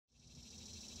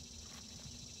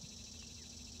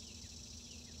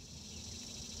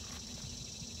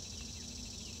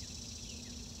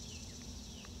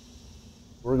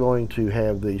We're going to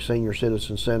have the senior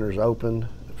citizen centers open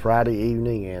Friday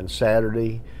evening and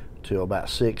Saturday till about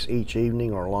 6 each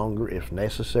evening or longer if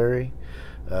necessary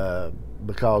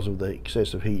because of the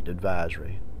excessive heat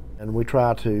advisory. And we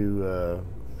try to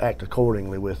act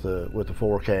accordingly with the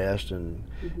forecast, and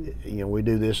you know, we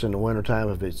do this in the wintertime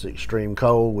if it's extreme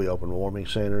cold. We open warming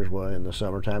centers. Well, in the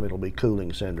summertime it'll be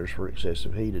cooling centers for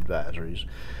excessive heat advisories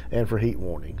and for heat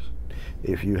warnings.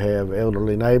 If you have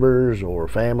elderly neighbors or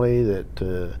family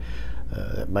that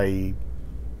may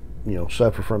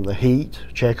suffer from the heat,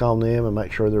 check on them and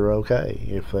make sure they're okay.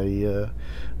 If they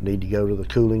need to go to the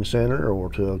cooling center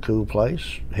or to a cool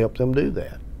place, help them do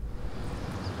that.